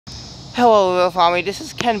Hello, Real Farming. This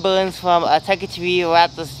is Ken Burns from Tech TV. We're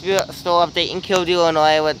at the Spirit store update in Kildeer,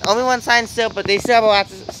 Illinois. With only one sign still, but they still have a lot.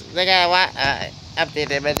 They got a lot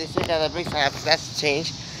updated, but they still got a big sign up. So that's a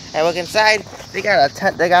change. And look inside. They got a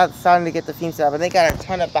ton. They got starting to get the theme set up, and they got a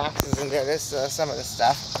ton of boxes in there. This some of the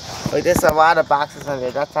stuff. Like there's a lot of boxes in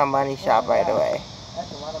there. That's our money shop right away.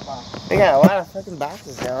 That's a lot of boxes. They got a lot of fucking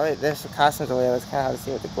boxes there. Right? There's the costumes over there. It's kind of hard to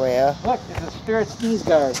see with the glare. Look, it's a Spirit Sneeze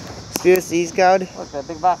Guard. Spirit Sneeze Guard. Look, that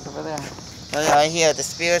big box over there. Right here, the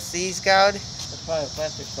Spirit Sneeze Guard. That's probably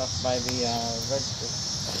plastic stuff by the register.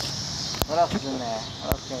 What else is in there?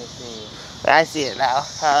 What else can we see? I see it now.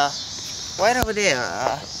 Right over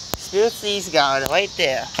there. Spirit Sneeze Guard, right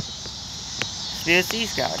there. Spirit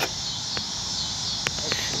Sneeze Guard.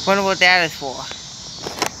 Wonder what that is for.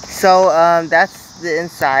 So, that's the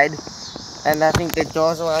inside. And I think the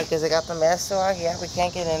doors are locked because I got the master lock. Yeah, we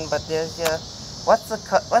can't get in, but there's your... What's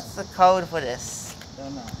the code for this?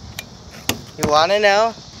 Don't know. You want to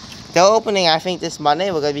know? They're opening, I think, this Monday.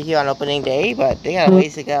 We're going to be here on opening day, but they got a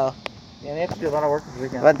ways to go. Yeah, they have to do a lot of work this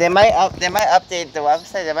weekend. But they might update the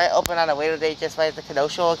website. They might open on a later date, just like the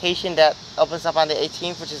Kenosha location that opens up on the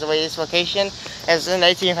 18th, which is the latest location. As in the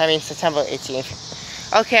 18th, I mean September 18th.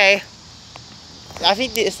 Okay. I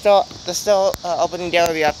think the store opening day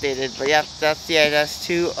will be updated. But yeah, that's the address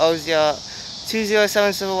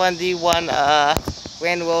 20771D1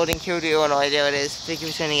 Grand Road in Kildeer, Illinois. There it is. Thank you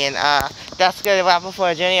for tuning in. That's gonna wrap up for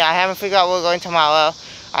our journey. I haven't figured out where we're going tomorrow.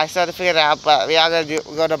 I started to figure it out, but we are gonna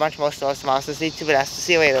go to a bunch more stores tomorrow. So stay tuned with us.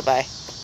 See you later. Bye.